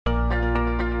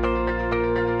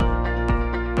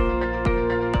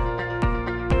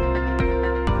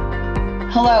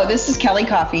Hello, this is Kelly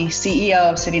Coffey, CEO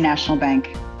of City National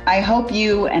Bank. I hope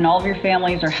you and all of your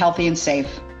families are healthy and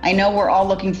safe. I know we're all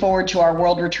looking forward to our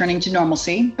world returning to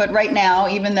normalcy, but right now,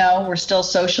 even though we're still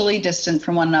socially distant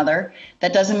from one another,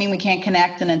 that doesn't mean we can't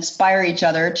connect and inspire each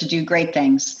other to do great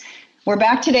things. We're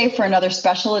back today for another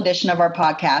special edition of our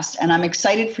podcast, and I'm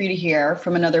excited for you to hear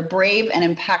from another brave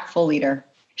and impactful leader.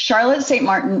 Charlotte St.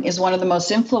 Martin is one of the most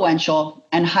influential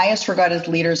and highest regarded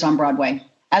leaders on Broadway.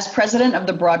 As president of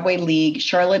the Broadway League,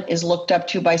 Charlotte is looked up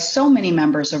to by so many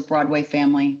members of Broadway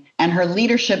family, and her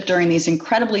leadership during these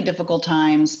incredibly difficult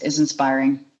times is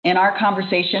inspiring. In our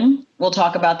conversation, we'll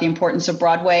talk about the importance of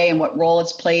Broadway and what role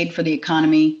it's played for the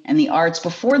economy and the arts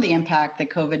before the impact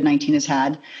that COVID-19 has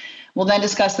had. We'll then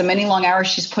discuss the many long hours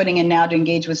she's putting in now to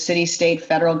engage with city, state,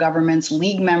 federal governments,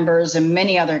 league members, and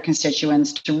many other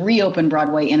constituents to reopen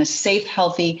Broadway in a safe,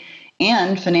 healthy,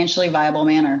 and financially viable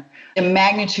manner. The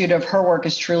magnitude of her work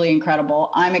is truly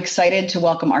incredible. I'm excited to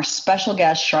welcome our special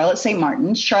guest, Charlotte St.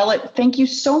 Martin. Charlotte, thank you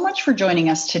so much for joining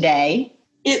us today.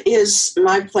 It is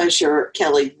my pleasure,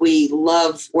 Kelly. We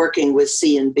love working with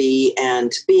C&B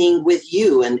and being with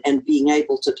you and being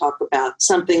able to talk about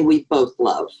something we both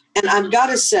love. And I've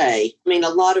got to say, a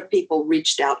lot of people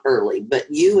reached out early, but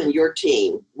you and your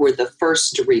team were the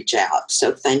first to reach out.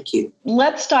 So thank you.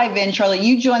 Let's dive in, Charlotte.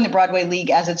 You joined the Broadway League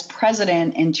as its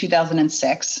president in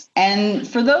 2006. And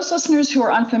for those listeners who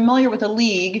are unfamiliar with the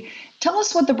League, tell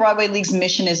us what the Broadway League's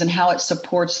mission is and how it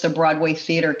supports the Broadway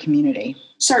theater community.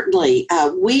 Certainly.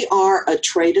 We are a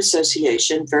trade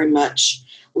association, very much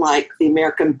like the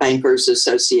American Bankers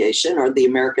Association or the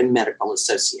American Medical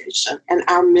Association. And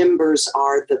our members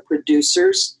are the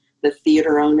producers, the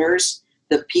theater owners,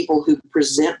 the people who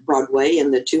present Broadway in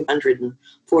the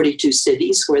 242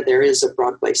 cities where there is a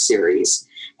Broadway series,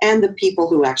 and the people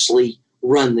who actually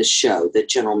run the show, the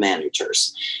general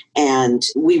managers. And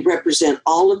we represent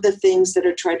all of the things that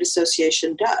a trade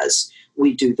association does.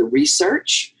 We do the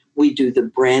research, we do the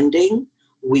branding,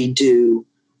 we do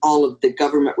all of the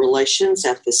government relations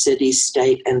at the city,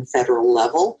 state, and federal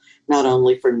level, not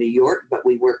only for New York, but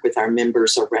we work with our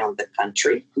members around the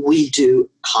country. We do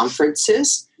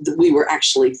conferences. We were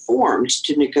actually formed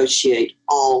to negotiate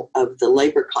all of the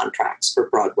labor contracts for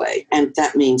Broadway, and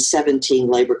that means 17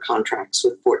 labor contracts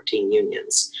with 14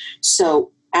 unions. So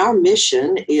our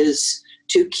mission is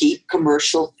to keep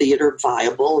commercial theater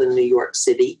viable in New York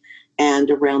City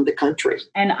and around the country.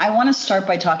 And I want to start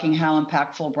by talking how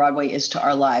impactful Broadway is to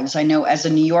our lives. I know as a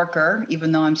New Yorker,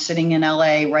 even though I'm sitting in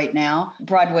LA right now,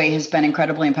 Broadway has been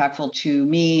incredibly impactful to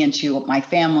me and to my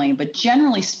family. But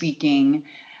generally speaking,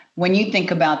 when you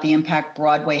think about the impact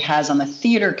Broadway has on the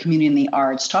theater community and the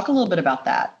arts, talk a little bit about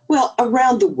that. Well,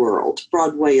 around the world,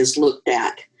 Broadway is looked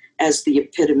at as the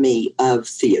epitome of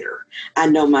theater. I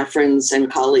know my friends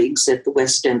and colleagues at the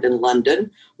West End in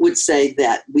London would say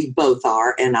that we both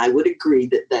are, and I would agree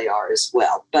that they are as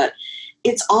well. But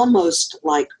it's almost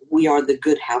like we are the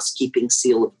good housekeeping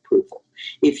seal of approval.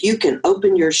 If you can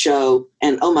open your show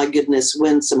and, oh my goodness,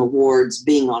 win some awards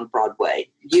being on Broadway,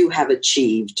 you have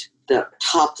achieved the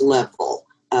top level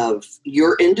of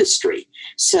your industry.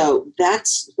 So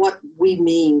that's what we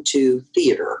mean to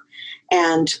theater.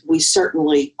 And we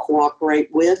certainly cooperate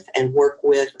with and work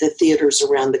with the theaters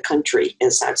around the country.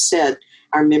 As I've said,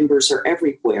 our members are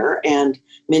everywhere, and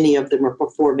many of them are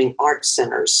performing arts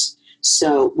centers.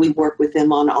 So we work with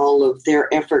them on all of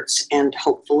their efforts and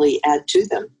hopefully add to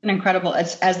them. Incredible.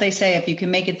 As they say, if you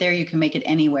can make it there, you can make it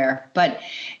anywhere. But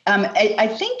I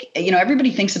think,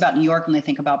 everybody thinks about New York when they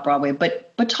think about Broadway,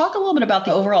 but talk a little bit about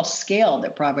the overall scale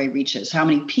that Broadway reaches. How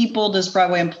many people does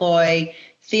Broadway employ?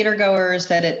 Theater goers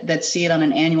that see it on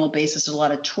an annual basis, a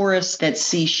lot of tourists that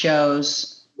see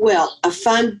shows. Well, a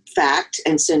fun fact,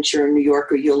 and since you're a New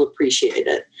Yorker, you'll appreciate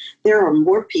it. There are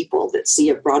more people that see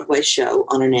a Broadway show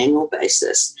on an annual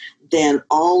basis than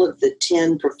all of the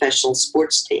 10 professional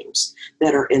sports teams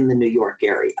that are in the New York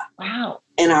area. Wow.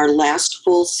 In our last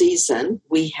full season,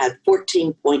 we had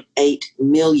 14.8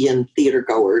 million theater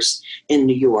goers in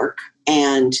New York.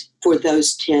 And for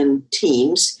those 10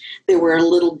 teams, there were a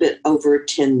little bit over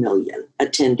 10 million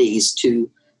attendees to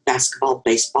basketball,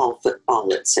 baseball,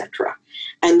 football, etc.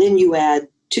 And then you add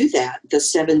to that the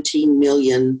 17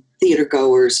 million theater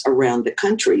goers around the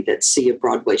country that see a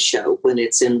Broadway show when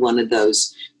it's in one of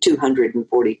those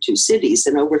 242 cities.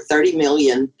 And over 30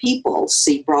 million people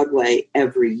see Broadway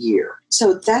every year.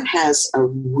 So that has a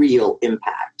real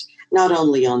impact, not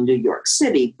only on New York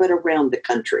City, but around the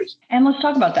country. And let's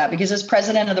talk about that, because as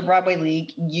president of the Broadway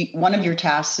League, one of your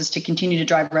tasks is to continue to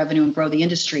drive revenue and grow the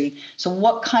industry. So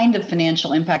what kind of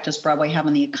financial impact does Broadway have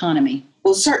on the economy?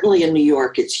 Well, certainly in New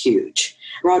York, it's huge.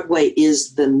 Broadway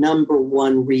is the number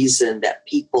one reason that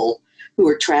people who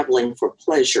are traveling for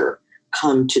pleasure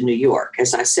come to New York.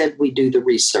 As I said, we do the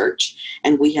research,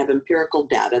 and we have empirical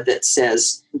data that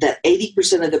says that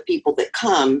 80% of the people that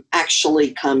come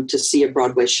actually come to see a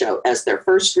Broadway show as their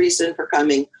first reason for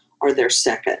coming or their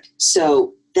second.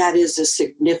 So that is a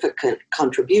significant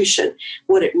contribution.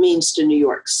 What it means to New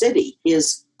York City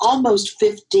is almost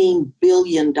 $15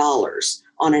 billion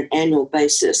on an annual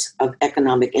basis of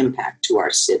economic impact to our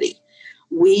city.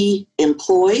 We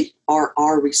employ or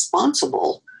are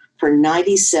responsible for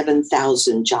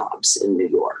 97,000 jobs in New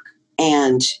York.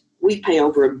 And we pay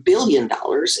over $1 billion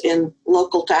in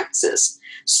local taxes.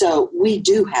 So we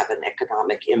do have an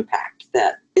economic impact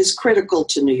that is critical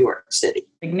to New York City.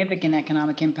 Significant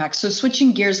economic impact. So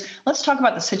switching gears, let's talk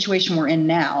about the situation we're in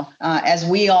now as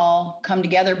we all come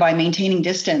together by maintaining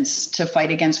distance to fight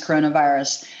against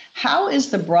coronavirus. How is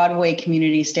the Broadway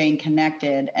community staying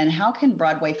connected, and how can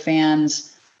Broadway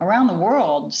fans around the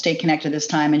world stay connected this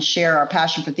time and share our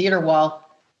passion for theater while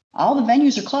all the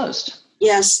venues are closed?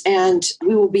 Yes, and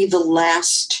we will be the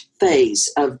last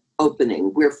phase of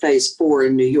opening. We're phase 4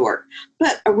 in New York,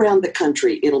 but around the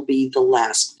country, it'll be the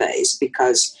last phase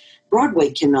because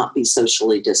Broadway cannot be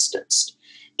socially distanced.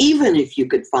 Even if you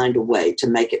could find a way to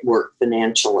make it work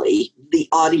financially, the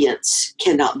audience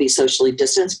cannot be socially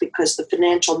distanced because the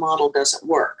financial model doesn't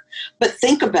work. But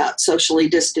think about socially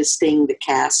distancing the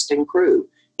cast and crew.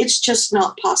 It's just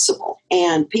not possible.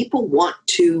 And people want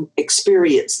to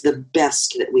experience the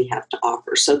best that we have to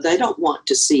offer. So they don't want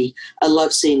to see a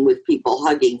love scene with people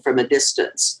hugging from a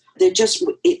distance.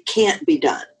 It can't be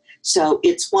done. So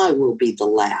it's why we'll be the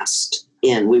last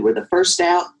in. We were the first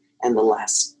out, and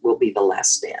we'll be the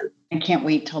last in. I can't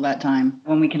wait till that time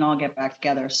when we can all get back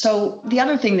together. So the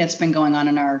other thing that's been going on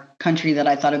in our country that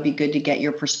I thought it'd be good to get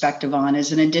your perspective on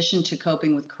is, in addition to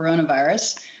coping with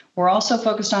coronavirus, we're also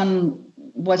focused on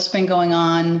what's been going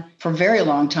on for a very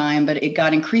long time, but it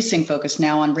got increasing focus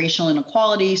now on racial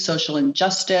inequality, social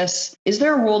injustice. Is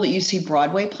there a role that you see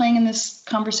Broadway playing in this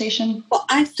conversation? Well,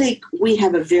 I think we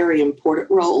have a very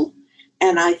important role,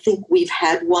 and I think we've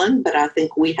had one, but I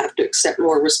think we have to accept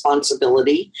more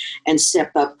responsibility and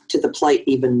step up to the plate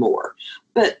even more.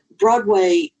 But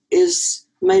Broadway is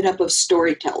made up of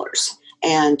storytellers,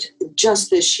 and just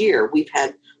this year we've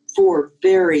had 4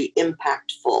 very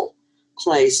impactful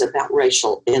plays about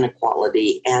racial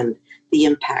inequality and the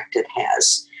impact it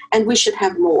has. And we should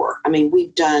have more. I mean,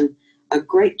 we've done a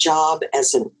great job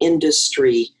as an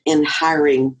industry in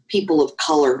hiring people of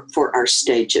color for our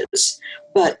stages.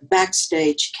 But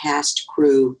backstage, cast,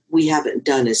 crew, we haven't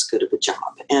done as good of a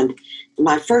job. And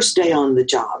my first day on the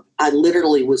job, I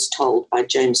literally was told by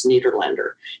James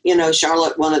Niederlander,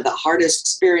 Charlotte, one of the hardest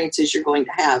experiences you're going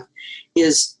to have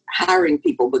is hiring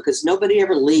people because nobody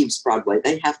ever leaves Broadway.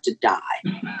 They have to die.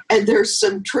 And there's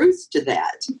some truth to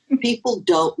that. People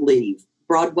don't leave.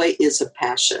 Broadway is a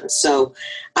passion. So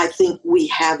I think we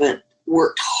haven't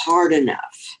worked hard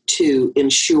enough to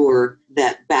ensure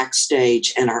that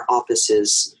backstage and our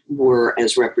offices were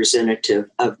as representative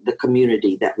of the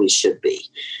community that we should be.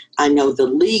 I know the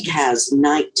league has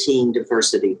 19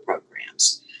 diversity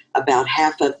programs. About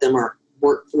half of them are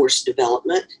workforce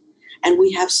development, and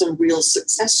we have some real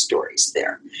success stories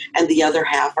there. And the other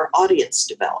half are audience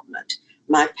development.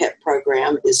 My pet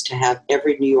program is to have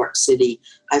every New York City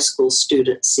high school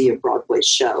student see a Broadway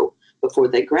show before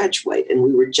they graduate. And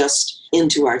we were just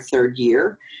into our 3rd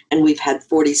year, and we've had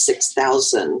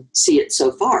 46,000 see it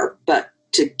so far. But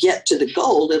to get to the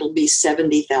goal, it'll be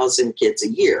 70,000 kids a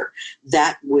year.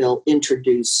 That will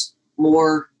introduce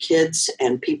more kids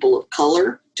and people of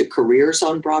color to careers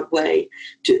on Broadway,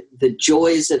 to the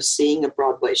joys of seeing a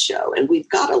Broadway show. And we've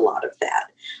got a lot of that.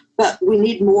 But we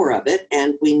need more of it,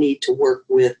 and we need to work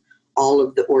with all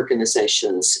of the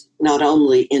organizations, not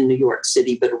only in New York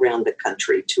City, but around the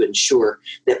country, to ensure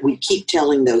that we keep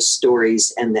telling those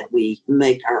stories and that we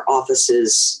make our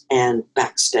offices and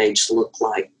backstage look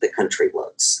like the country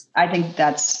looks. I think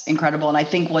that's incredible. And I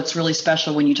think what's really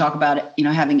special when you talk about it,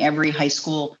 having every high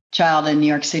school child in New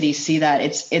York City see that,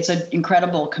 it's an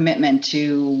incredible commitment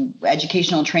to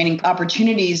educational training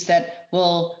opportunities that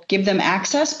will give them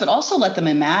access, but also let them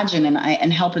imagine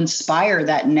and help inspire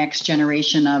that next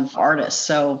generation of artists.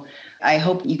 So I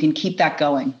hope you can keep that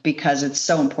going because it's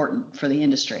so important for the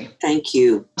industry. Thank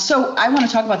you. So I want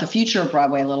to talk about the future of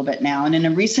Broadway a little bit now. And in a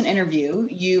recent interview,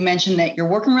 you mentioned that you're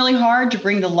working really hard to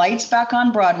bring the lights back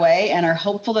on Broadway and are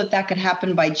hopeful that that could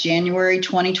happen by January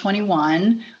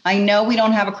 2021. I know we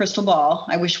don't have a crystal ball.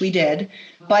 I wish we did.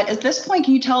 But at this point,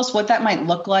 can you tell us what that might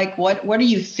look like? What are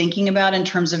you thinking about in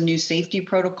terms of new safety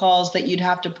protocols that you'd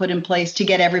have to put in place to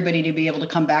get everybody to be able to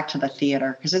come back to the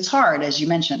theater? Because it's hard, as you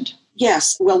mentioned.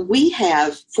 Yes. Well, we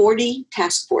have 40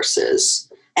 task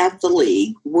forces at the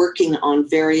League working on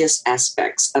various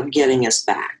aspects of getting us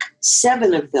back.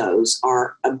 7 of those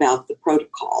are about the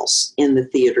protocols in the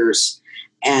theaters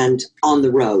and on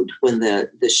the road when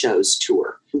the shows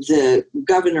tour. The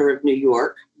governor of New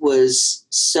York was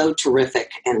so terrific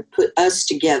and put us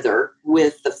together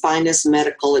with the finest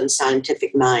medical and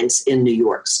scientific minds in New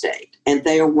York State. And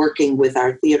they are working with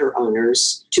our theater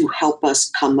owners to help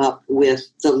us come up with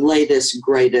the latest,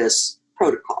 greatest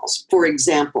protocols. For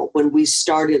example, when we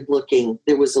started looking,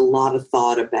 there was a lot of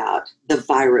thought about the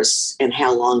virus and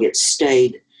how long it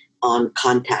stayed on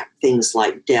contact, things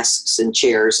like desks and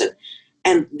chairs.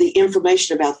 And the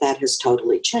information about that has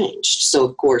totally changed. So,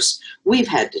 of course, we've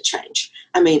had to change.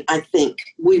 I mean, I think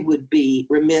we would be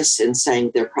remiss in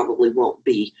saying there probably won't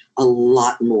be a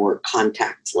lot more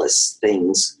contactless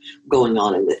things going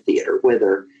on in the theater,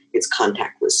 whether it's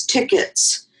contactless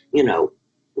tickets,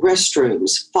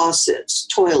 restrooms, faucets,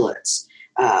 toilets,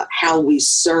 how we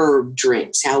serve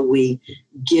drinks, how we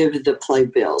give the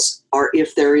playbills, or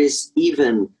if there is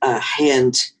even a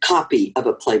hand copy of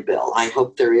a playbill. I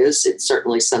hope there is. It's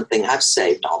certainly something I've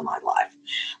saved all my life.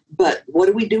 But what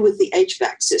do we do with the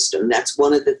HVAC system? That's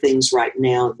one of the things right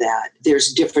now that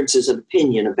there's differences of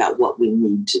opinion about what we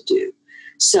need to do.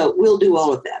 So we'll do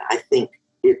all of that. I think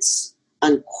it's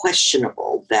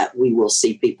unquestionable that we will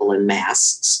see people in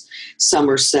masks. Some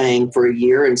are saying for a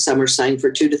year and some are saying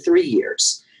for 2 to 3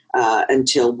 years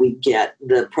until we get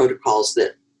the protocols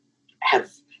that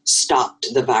have stopped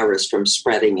the virus from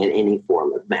spreading in any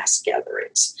form of mass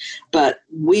gatherings. But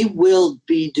we will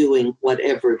be doing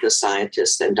whatever the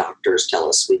scientists and doctors tell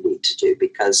us we need to do,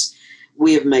 because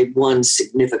we have made one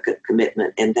significant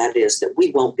commitment, and that is that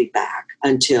we won't be back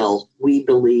until we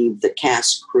believe the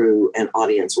cast, crew, and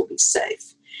audience will be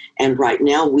safe. And right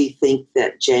now we think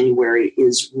that January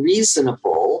is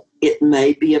reasonable. It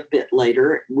may be a bit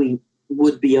later. We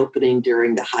would be opening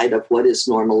during the height of what is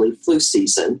normally flu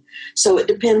season. So it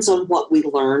depends on what we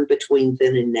learn between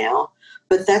then and now,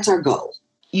 but that's our goal.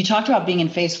 You talked about being in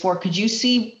phase 4. Could you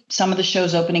see some of the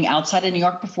shows opening outside of New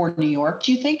York before New York,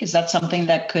 do you think? Is that something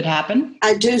that could happen?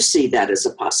 I do see that as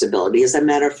a possibility. As a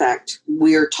matter of fact,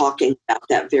 we're talking about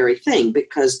that very thing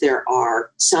because there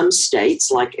are some states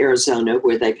like Arizona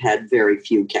where they've had very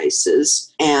few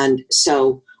cases. And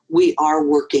so we are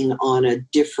working on a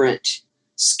different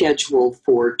schedule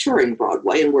for touring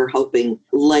Broadway, and we're hoping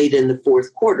late in the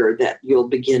fourth quarter that you'll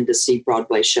begin to see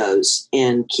Broadway shows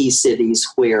in key cities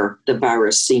where the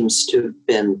virus seems to have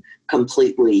been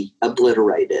completely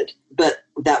obliterated. But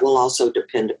that will also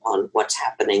depend upon what's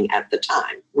happening at the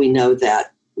time. We know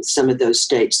that some of those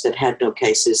states that had no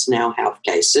cases now have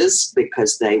cases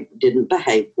because they didn't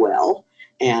behave well,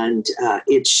 and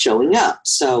it's showing up.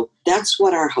 So that's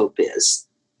what our hope is.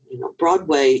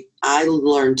 Broadway, I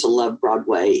learned to love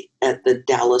Broadway at the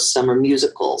Dallas Summer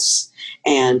Musicals.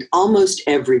 And almost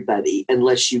everybody,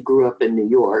 unless you grew up in New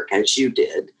York, as you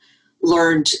did,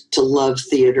 learned to love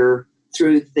theater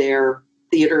through their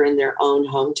theater in their own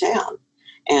hometown.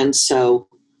 And so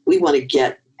we want to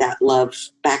get that love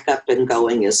back up and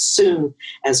going as soon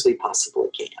as we possibly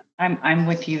can. I'm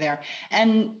with you there.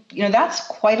 And, that's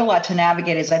quite a lot to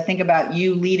navigate as I think about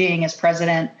you leading as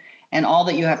president and all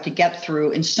that you have to get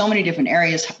through in so many different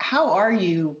areas. How are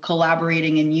you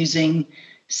collaborating and using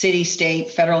city,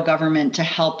 state, federal government to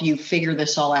help you figure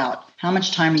this all out? How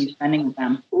much time are you spending with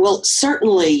them? Well,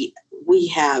 certainly we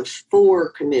have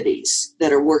 4 committees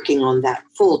that are working on that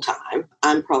full time.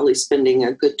 I'm probably spending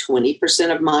a good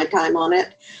 20% of my time on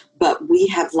it, but we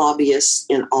have lobbyists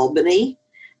in Albany,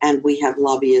 and we have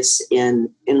lobbyists in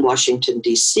Washington,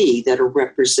 D.C. that are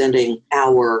representing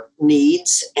our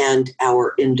needs and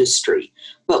our industry.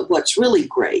 But what's really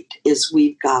great is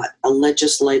we've got a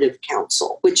legislative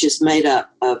council, which is made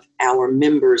up of our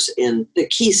members in the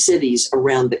key cities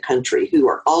around the country who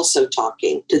are also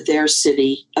talking to their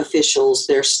city officials,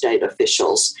 their state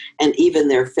officials, and even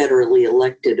their federally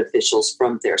elected officials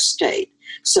from their state.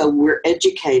 So we're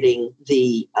educating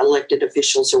the elected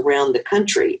officials around the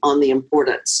country on the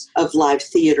importance of live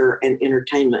theater and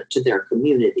entertainment to their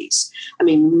communities. I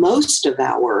mean, most of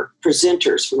our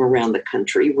presenters from around the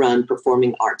country run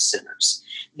performing arts centers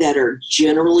that are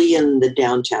generally in the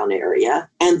downtown area,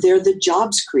 and they're the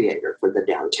jobs creator for the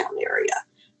downtown area.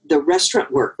 The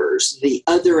restaurant workers, the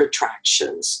other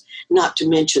attractions, not to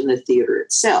mention the theater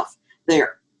itself,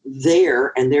 they're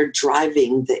there and they're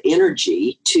driving the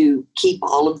energy to keep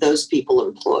all of those people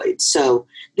employed. So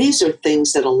these are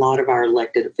things that a lot of our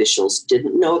elected officials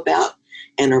didn't know about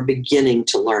and are beginning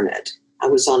to learn it. I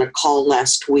was on a call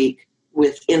last week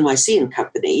with NYC and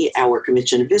Company, our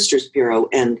Convention and Visitors Bureau,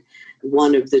 and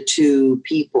one of the two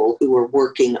people who were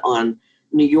working on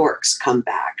New York's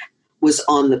comeback was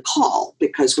on the call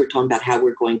because we're talking about how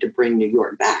we're going to bring New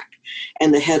York back.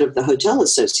 And the head of the Hotel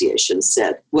Association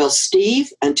said, well,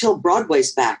 Steve, until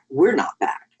Broadway's back, we're not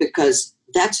back because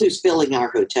that's who's filling our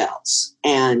hotels.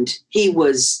 And he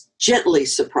was gently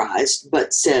surprised,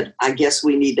 but said, I guess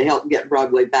we need to help get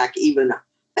Broadway back even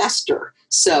faster.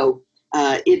 So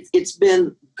it's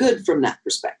been good from that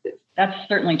perspective. That's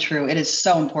certainly true. It is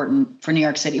so important for New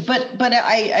York City. But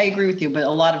I agree with you. But a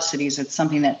lot of cities, it's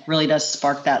something that really does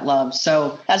spark that love.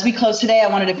 So as we close today, I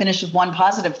wanted to finish with one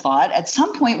positive thought. At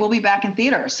some point, we'll be back in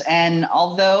theaters. And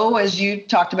although, as you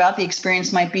talked about, the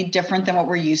experience might be different than what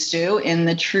we're used to, in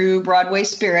the true Broadway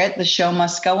spirit, the show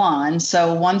must go on.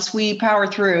 So once we power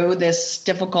through this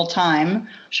difficult time,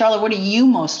 Charlotte, what are you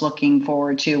most looking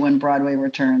forward to when Broadway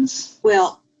returns?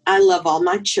 Well, I love all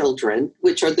my children,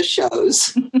 which are the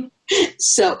shows.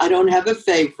 So I don't have a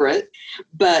favorite,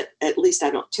 but at least I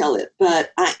don't tell it.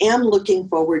 But I am looking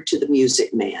forward to The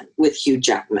Music Man with Hugh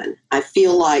Jackman. I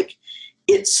feel like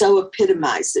it so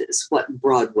epitomizes what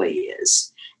Broadway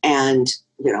is. And,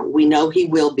 we know he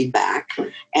will be back.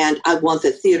 And I want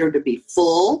the theater to be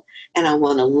full. And I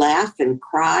want to laugh and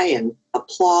cry and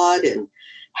applaud and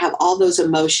have all those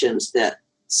emotions that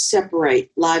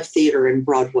separate live theater and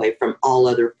Broadway from all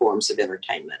other forms of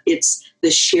entertainment. It's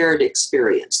the shared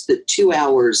experience, the 2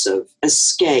 hours of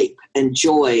escape and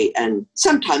joy and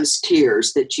sometimes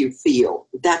tears that you feel.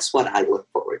 That's what I look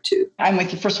forward to. I'm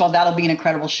with you. First of all, that'll be an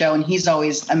incredible show. And he's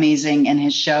always amazing in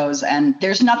his shows. And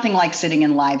there's nothing like sitting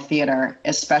in live theater,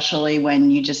 especially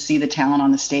when you just see the talent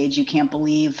on the stage. You can't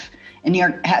believe in New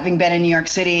York, having been in New York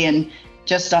City and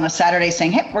just on a Saturday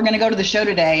saying, hey, we're going to go to the show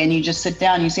today. And you just sit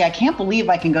down and you say, I can't believe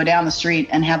I can go down the street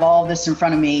and have all this in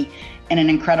front of me in an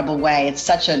incredible way. It's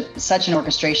such an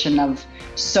orchestration of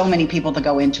so many people that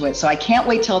go into it. So I can't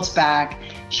wait till it's back.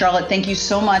 Charlotte, thank you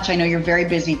so much. I know you're very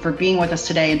busy, for being with us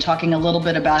today and talking a little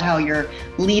bit about how you're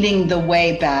leading the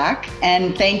way back.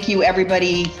 And thank you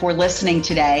everybody for listening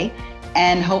today.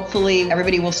 And hopefully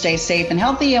everybody will stay safe and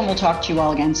healthy, and we'll talk to you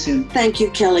all again soon. Thank you,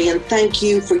 Kelly, and thank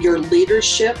you for your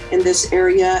leadership in this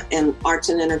area and arts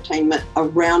and entertainment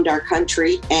around our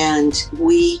country. And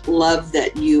we love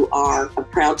that you are a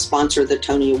proud sponsor of the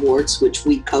Tony Awards, which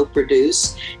we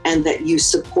co-produce, and that you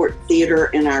support theater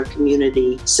in our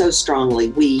community so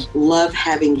strongly. We love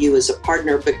having you as a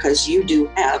partner because you do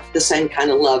have the same kind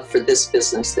of love for this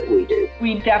business that we do.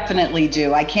 We definitely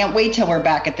do. I can't wait till we're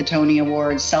back at the Tony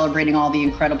Awards celebrating all the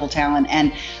incredible talent.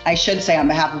 And I should say, on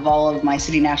behalf of all of my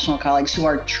City National colleagues who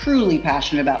are truly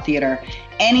passionate about theater,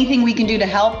 anything we can do to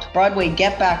help Broadway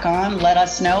get back on, let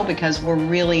us know, because we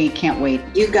really can't wait.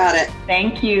 You got it.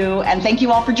 Thank you. And thank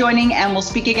you all for joining, and we'll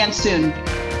speak again soon.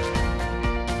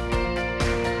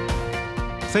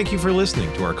 Thank you for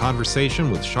listening to our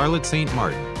conversation with Charlotte St.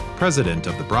 Martin, President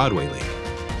of the Broadway League,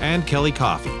 and Kelly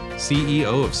Coffey,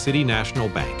 CEO of City National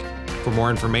Bank. For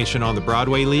more information on the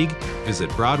Broadway League, visit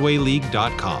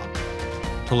BroadwayLeague.com.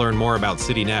 To learn more about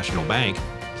City National Bank,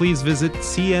 please visit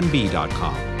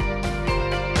CNB.com.